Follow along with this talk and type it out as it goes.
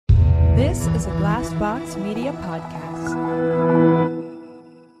This is a Glassbox Media podcast.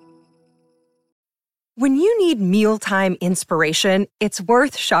 When you need mealtime inspiration, it's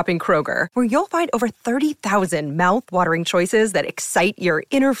worth shopping Kroger, where you'll find over 30,000 mouth-watering choices that excite your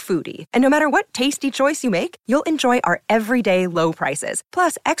inner foodie. And no matter what tasty choice you make, you'll enjoy our everyday low prices,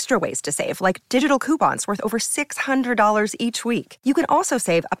 plus extra ways to save, like digital coupons worth over $600 each week. You can also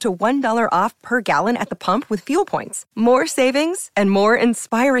save up to $1 off per gallon at the pump with fuel points. More savings and more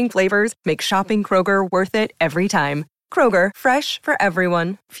inspiring flavors make shopping Kroger worth it every time. Kroger, fresh for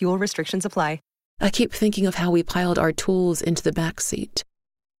everyone. Fuel restrictions apply. I keep thinking of how we piled our tools into the back seat,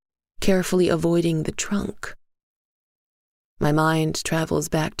 carefully avoiding the trunk. My mind travels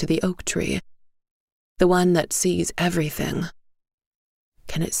back to the oak tree, the one that sees everything.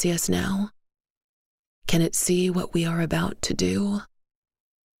 Can it see us now? Can it see what we are about to do?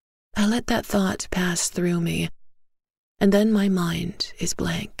 I let that thought pass through me, and then my mind is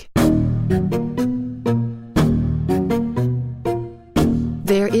blank.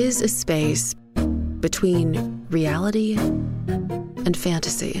 There is a space between reality and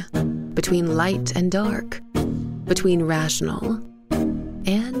fantasy, between light and dark, between rational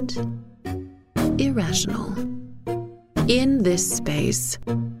and irrational. In this space,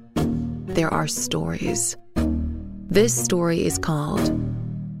 there are stories. This story is called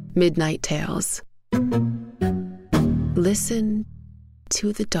Midnight Tales. Listen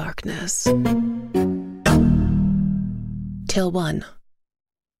to the darkness. Tale 1.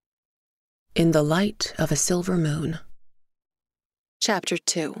 In the Light of a Silver Moon. Chapter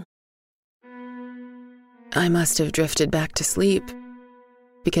 2. I must have drifted back to sleep,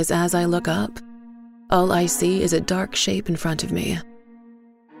 because as I look up, all I see is a dark shape in front of me.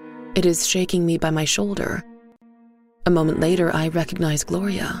 It is shaking me by my shoulder. A moment later, I recognize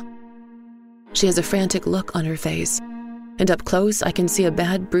Gloria. She has a frantic look on her face, and up close I can see a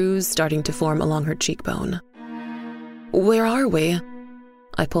bad bruise starting to form along her cheekbone. Where are we?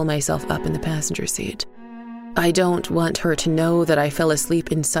 I pull myself up in the passenger seat. I don't want her to know that I fell asleep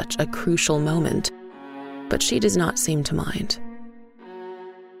in such a crucial moment, but she does not seem to mind.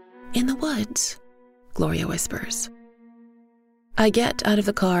 In the woods, Gloria whispers. I get out of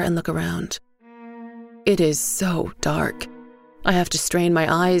the car and look around. It is so dark. I have to strain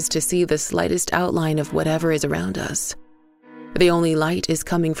my eyes to see the slightest outline of whatever is around us. The only light is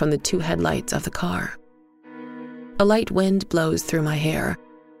coming from the 2 headlights of the car. A light wind blows through my hair,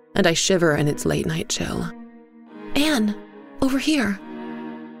 and I shiver in its late-night chill. Anne, over here.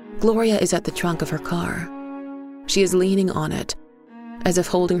 Gloria is at the trunk of her car. She is leaning on it, as if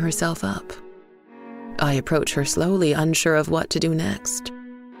holding herself up. I approach her slowly, unsure of what to do next.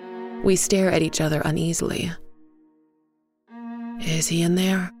 We stare at each other uneasily. Is he in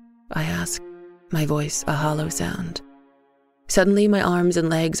there? I ask, my voice a hollow sound. Suddenly, my arms and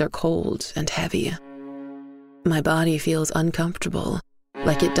legs are cold and heavy. My body feels uncomfortable,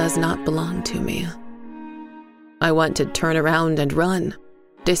 like it does not belong to me. I want to turn around and run,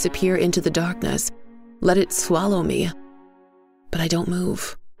 disappear into the darkness, let it swallow me. But I don't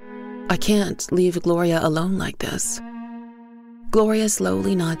move. I can't leave Gloria alone like this. Gloria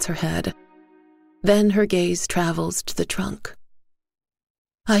slowly nods her head. Then her gaze travels to the trunk.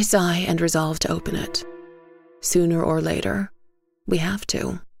 I sigh and resolve to open it. Sooner or later, we have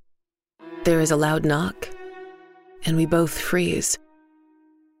to. There is a loud knock, and we both freeze.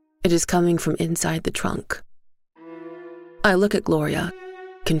 It is coming from inside the trunk. I look at Gloria,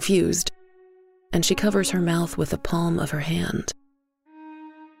 confused, and she covers her mouth with the palm of her hand.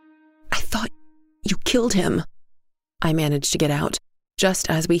 I thought you killed him. I manage to get out, just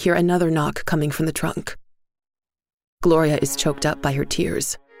as we hear another knock coming from the trunk. Gloria is choked up by her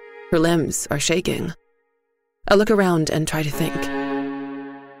tears. Her limbs are shaking. I look around and try to think.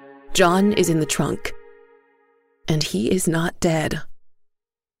 John is in the trunk, and he is not dead.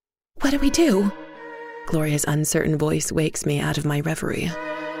 What do we do? Gloria's uncertain voice wakes me out of my reverie.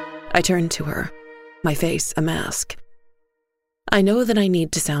 I turn to her, my face a mask. I know that I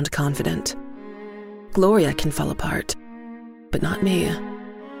need to sound confident. Gloria can fall apart, but not me.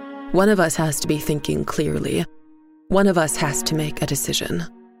 One of us has to be thinking clearly. One of us has to make a decision.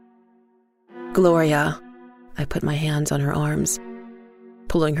 Gloria, I put my hands on her arms,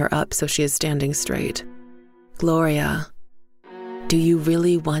 pulling her up so she is standing straight. Gloria, do you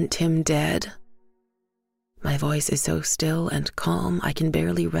really want him dead? My voice is so still and calm I can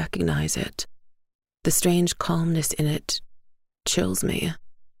barely recognize it. The strange calmness in it chills me.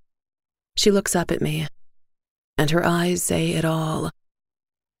 She looks up at me, and her eyes say it all.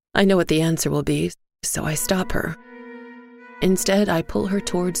 I know what the answer will be, so I stop her. Instead, I pull her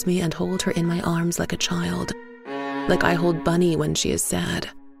towards me and hold her in my arms like a child, like I hold Bunny when she is sad.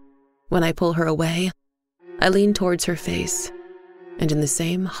 When I pull her away, I lean towards her face, and in the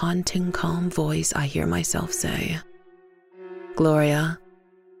same haunting, calm voice, I hear myself say, "Gloria,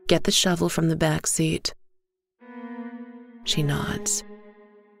 get the shovel from the back seat." She nods,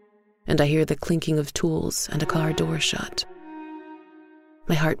 and I hear the clinking of tools and a car door shut.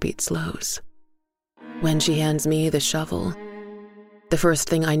 My heartbeat slows. When she hands me the shovel, the first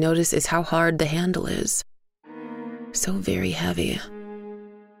thing I notice is how hard the handle is. So very heavy.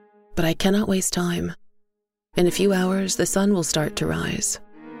 But I cannot waste time. In a few hours, the sun will start to rise.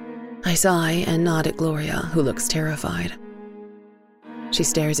 I sigh and nod at Gloria, who looks terrified. She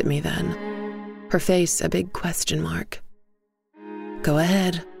stares at me then, her face a big question mark. "Go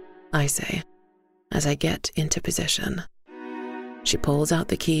ahead," I say, as I get into position. She pulls out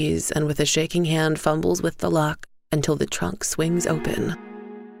the keys and with a shaking hand fumbles with the lock until the trunk swings open.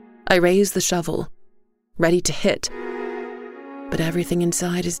 I raise the shovel, ready to hit, but everything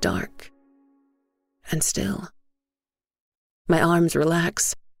inside is dark and still. My arms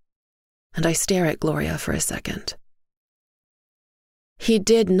relax, and I stare at Gloria for a second. "He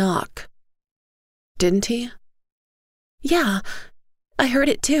did knock, didn't he?" "Yeah, I heard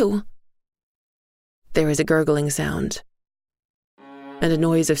it too." There is a gurgling sound, and a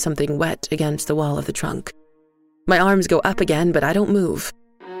noise of something wet against the wall of the trunk. My arms go up again, but I don't move.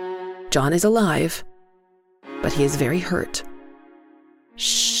 John is alive, but he is very hurt.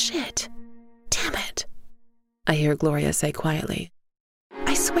 "Shit, damn it," I hear Gloria say quietly.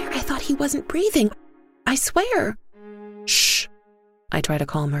 "I swear I thought he wasn't breathing. I swear." "Shh," I try to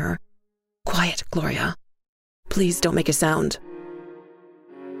calm her. "Quiet, Gloria. Please don't make a sound."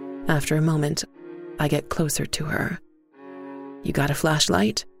 After a moment, I get closer to her. "You got a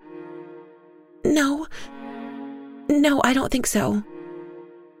flashlight?" No, I don't think so."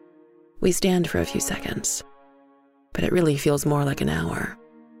 We stand for a few seconds, but it really feels more like an hour.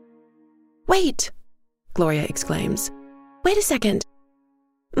 "Wait," Gloria exclaims. "Wait a second.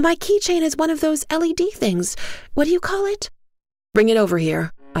 My keychain is one of those LED things. What do you call it?" "Bring it over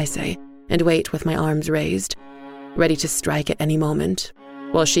here," I say, and wait with my arms raised, ready to strike at any moment,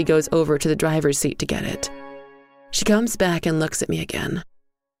 while she goes over to the driver's seat to get it. She comes back and looks at me again,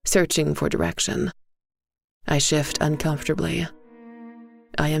 searching for direction. I shift uncomfortably.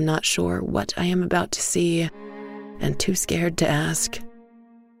 I am not sure what I am about to see, and too scared to ask.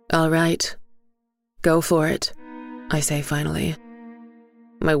 "All right, go for it," I say finally.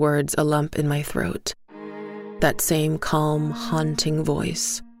 My words a lump in my throat. That same calm, haunting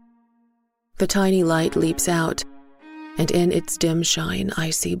voice. The tiny light leaps out, and in its dim shine I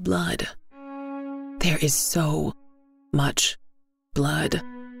see blood. There is so much blood.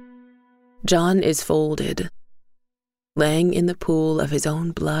 John is folded, laying in the pool of his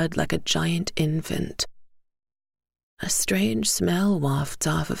own blood like a giant infant. A strange smell wafts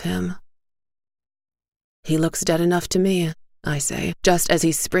off of him. "He looks dead enough to me," I say, just as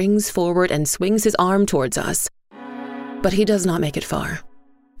he springs forward and swings his arm towards us. But he does not make it far.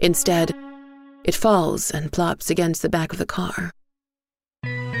 Instead, it falls and plops against the back of the car.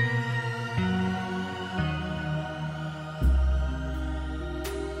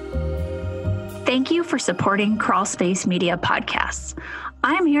 Thank you for supporting Crawlspace Media Podcasts.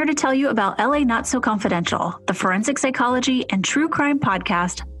 I'm here to tell you about LA Not So Confidential, the forensic psychology and true crime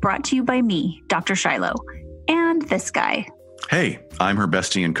podcast brought to you by me, Dr. Shiloh, and this guy. Hey, I'm her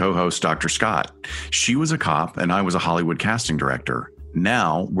bestie and co-host, Dr. Scott. She was a cop and I was a Hollywood casting director.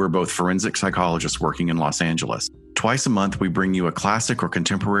 Now we're both forensic psychologists working in Los Angeles. Twice a month, we bring you a classic or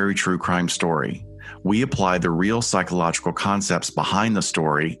contemporary true crime story. We apply the real psychological concepts behind the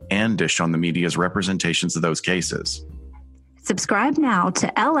story and dish on the media's representations of those cases. Subscribe now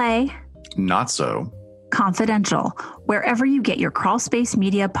to LA Not So Confidential, wherever you get your Crawlspace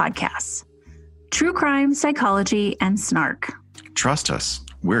Media podcasts. True crime, psychology, and snark. Trust us,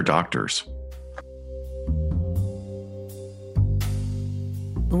 we're doctors.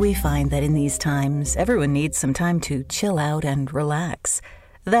 We find that in these times, everyone needs some time to chill out and relax.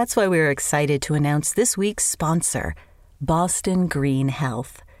 That's why we're excited to announce this week's sponsor, Boston Green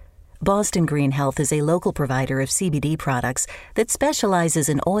Health. Boston Green Health is a local provider of CBD products that specializes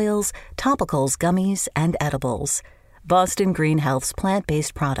in oils, topicals, gummies, and edibles. Boston Green Health's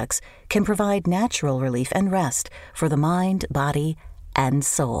plant-based products can provide natural relief and rest for the mind, body, and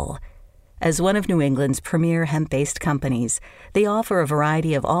soul. As one of New England's premier hemp-based companies, they offer a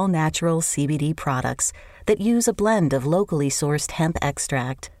variety of all-natural CBD products that use a blend of locally sourced hemp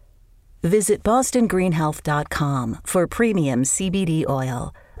extract. Visit bostongreenhealth.com for premium CBD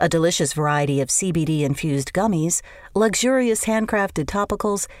oil, a delicious variety of CBD-infused gummies, luxurious handcrafted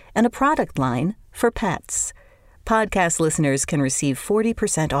topicals, and a product line for pets. Podcast listeners can receive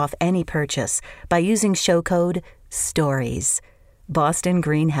 40% off any purchase by using show code STORIES. Boston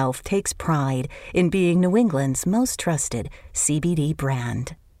Green Health takes pride in being New England's most trusted CBD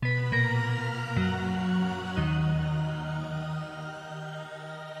brand.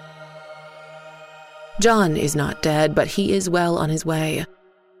 John is not dead, but he is well on his way.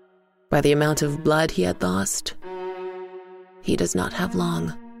 By the amount of blood he had lost, he does not have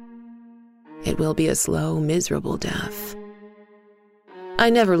long. It will be a slow, miserable death. I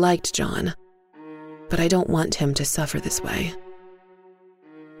never liked John, but I don't want him to suffer this way.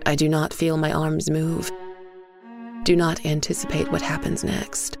 I do not feel my arms move. Do not anticipate what happens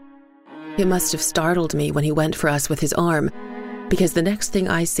next. It must have startled me when he went for us with his arm, because the next thing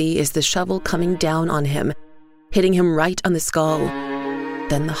I see is the shovel coming down on him, hitting him right on the skull.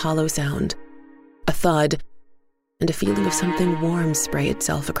 Then the hollow sound, a thud, and a feeling of something warm spray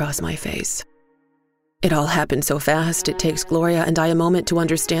itself across my face. It all happened so fast, it takes Gloria and I a moment to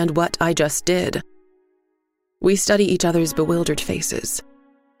understand what I just did. We study each other's bewildered faces.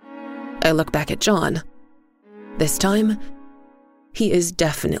 I look back at John. This time, he is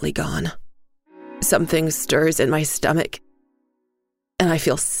definitely gone. Something stirs in my stomach, and I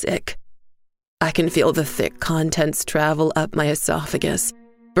feel sick. I can feel the thick contents travel up my esophagus,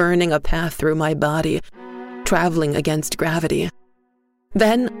 burning a path through my body, traveling against gravity.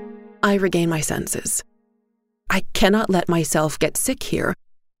 Then I regain my senses. I cannot let myself get sick here,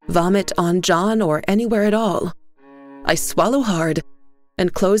 vomit on John or anywhere at all. I swallow hard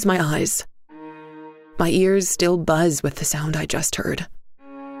and close my eyes. My ears still buzz with the sound I just heard.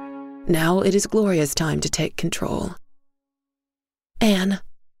 Now it is Gloria's time to take control. Anne,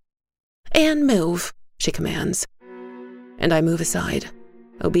 move, she commands. And I move aside,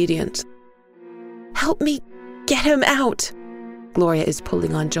 obedient. Help me get him out. Gloria is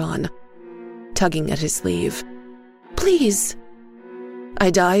pulling on John, tugging at his sleeve. Please. I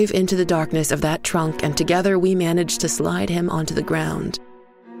dive into the darkness of that trunk, and together we manage to slide him onto the ground.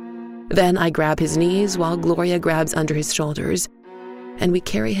 Then I grab his knees while Gloria grabs under his shoulders, and we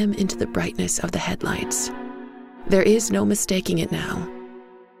carry him into the brightness of the headlights. There is no mistaking it now.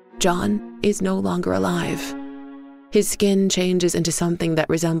 John is no longer alive. His skin changes into something that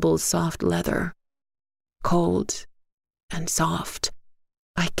resembles soft leather. Cold and soft.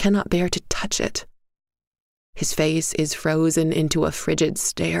 I cannot bear to touch it. His face is frozen into a frigid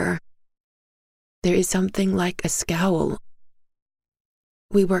stare. There is something like a scowl.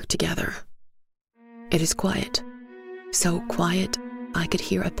 We work together. It is quiet. So quiet, I could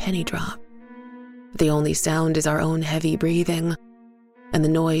hear a penny drop. The only sound is our own heavy breathing and the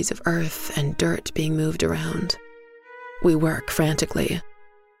noise of earth and dirt being moved around. We work frantically.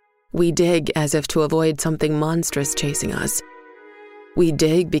 We dig as if to avoid something monstrous chasing us. We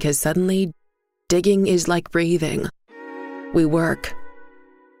dig because suddenly, digging is like breathing. We work,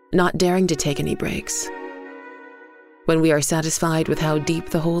 not daring to take any breaks. When we are satisfied with how deep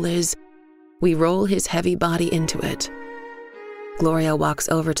the hole is, we roll his heavy body into it. Gloria walks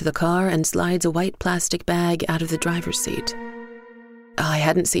over to the car and slides a white plastic bag out of the driver's seat. I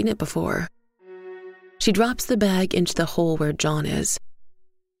hadn't seen it before. She drops the bag into the hole where John is,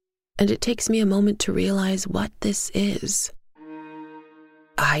 and it takes me a moment to realize what this is.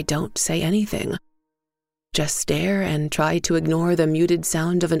 I don't say anything, just stare and try to ignore the muted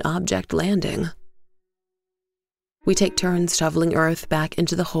sound of an object landing. We take turns shoveling earth back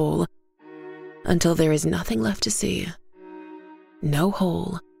into the hole until there is nothing left to see. No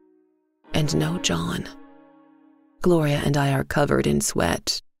hole and no John. Gloria and I are covered in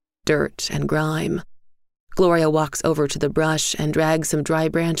sweat, dirt, and grime. Gloria walks over to the brush and drags some dry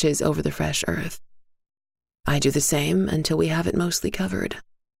branches over the fresh earth. I do the same until we have it mostly covered.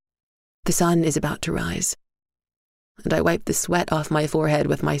 The sun is about to rise, and I wipe the sweat off my forehead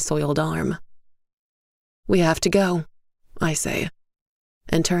with my soiled arm. We have to go, I say,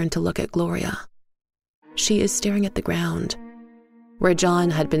 and turn to look at Gloria. She is staring at the ground, where John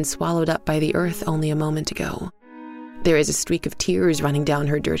had been swallowed up by the earth only a moment ago. There is a streak of tears running down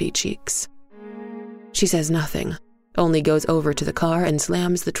her dirty cheeks. She says nothing, only goes over to the car and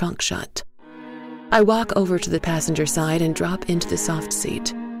slams the trunk shut. I walk over to the passenger side and drop into the soft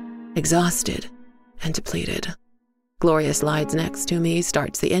seat, exhausted and depleted. Gloria slides next to me,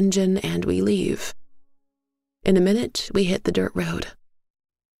 starts the engine, and we leave. In a minute, we hit the dirt road.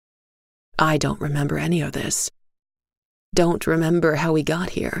 I don't remember any of this. Don't remember how we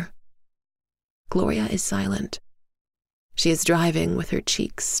got here. Gloria is silent. She is driving with her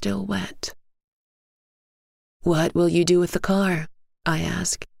cheeks still wet. What will you do with the car? I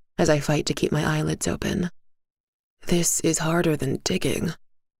ask, as I fight to keep my eyelids open. This is harder than digging.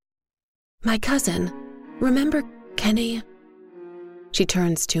 My cousin, Remember Kenny? She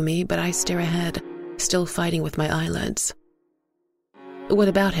turns to me, but I stare ahead, still fighting with my eyelids. What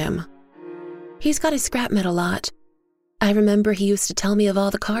about him? He's got a scrap metal lot. I remember he used to tell me of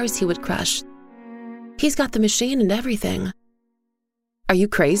all the cars he would crush. He's got the machine and everything. Are you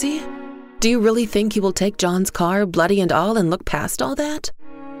crazy? Do you really think he will take John's car, bloody and all, and look past all that?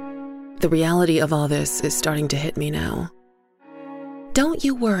 The reality of all this is starting to hit me now. Don't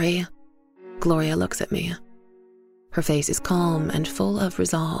you worry. Gloria looks at me. Her face is calm and full of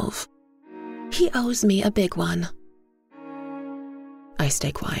resolve. He owes me a big one. I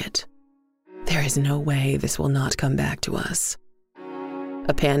stay quiet. There is no way this will not come back to us.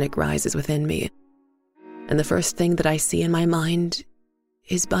 A panic rises within me, and the first thing that I see in my mind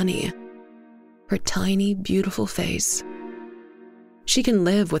is Bunny. Her tiny, beautiful face. She can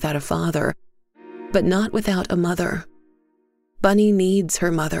live without a father, but not without a mother. Bunny needs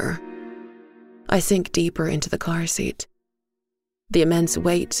her mother. I sink deeper into the car seat. The immense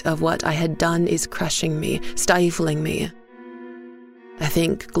weight of what I had done is crushing me, stifling me. I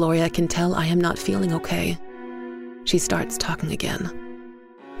think Gloria can tell I am not feeling okay. She starts talking again.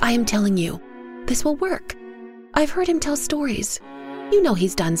 I am telling you, this will work. I've heard him tell stories. You know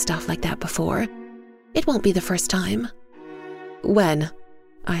he's done stuff like that before. It won't be the first time. When?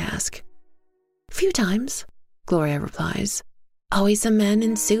 I ask. Few times, Gloria replies. Always some men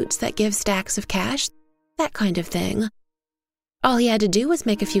in suits that give stacks of cash, that kind of thing. All he had to do was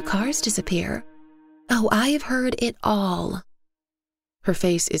make a few cars disappear. Oh, I've heard it all. Her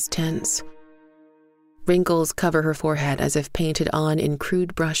face is tense. Wrinkles cover her forehead as if painted on in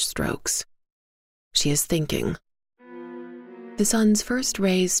crude brush strokes. She is thinking. The sun's first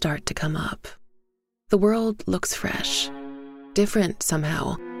rays start to come up. The world looks fresh, different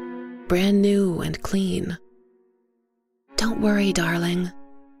somehow, brand new and clean. Don't worry, darling,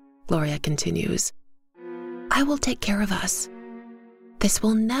 Gloria continues. I will take care of us. This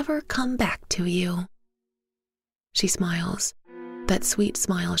will never come back to you. She smiles, that sweet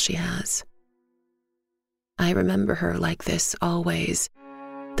smile she has. I remember her like this always,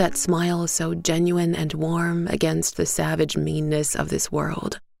 that smile so genuine and warm against the savage meanness of this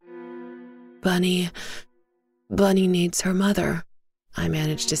world. Bunny needs her mother, I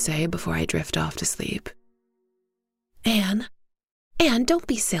manage to say before I drift off to sleep. Anne, don't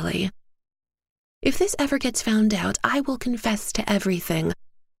be silly. If this ever gets found out, I will confess to everything.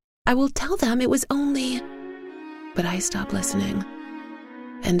 I will tell them it was only... But I stop listening,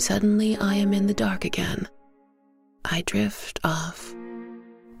 and suddenly I am in the dark again. I drift off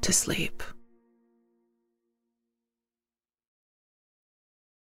to sleep.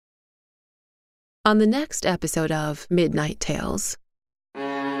 On the next episode of Midnight Tales,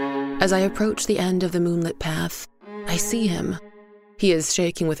 as I approach the end of the moonlit path, I see him. He is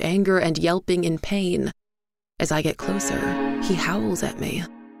shaking with anger and yelping in pain. As I get closer, he howls at me.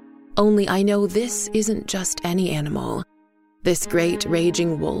 Only I know this isn't just any animal. This great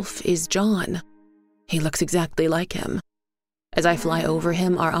raging wolf is John. He looks exactly like him. As I fly over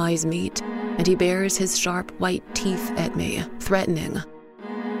him, our eyes meet, and he bares his sharp white teeth at me, threatening.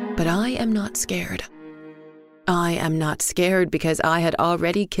 But I am not scared. I am not scared because I had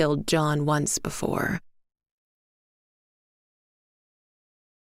already killed John once before.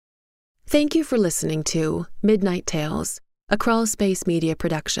 Thank you for listening to Midnight Tales, a Crawl Space Media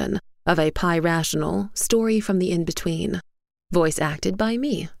production of a Pi Rational story from the in-between. Voice acted by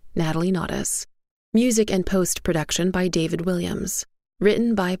me, Natalie Naudus. Music and post-production by David Williams.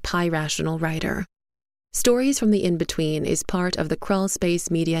 Written by Pi Rational writer. Stories from the In-Between is part of the Crawl Space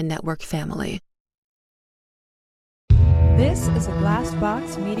Media Network family. This is a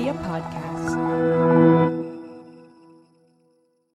Glassbox Media podcast.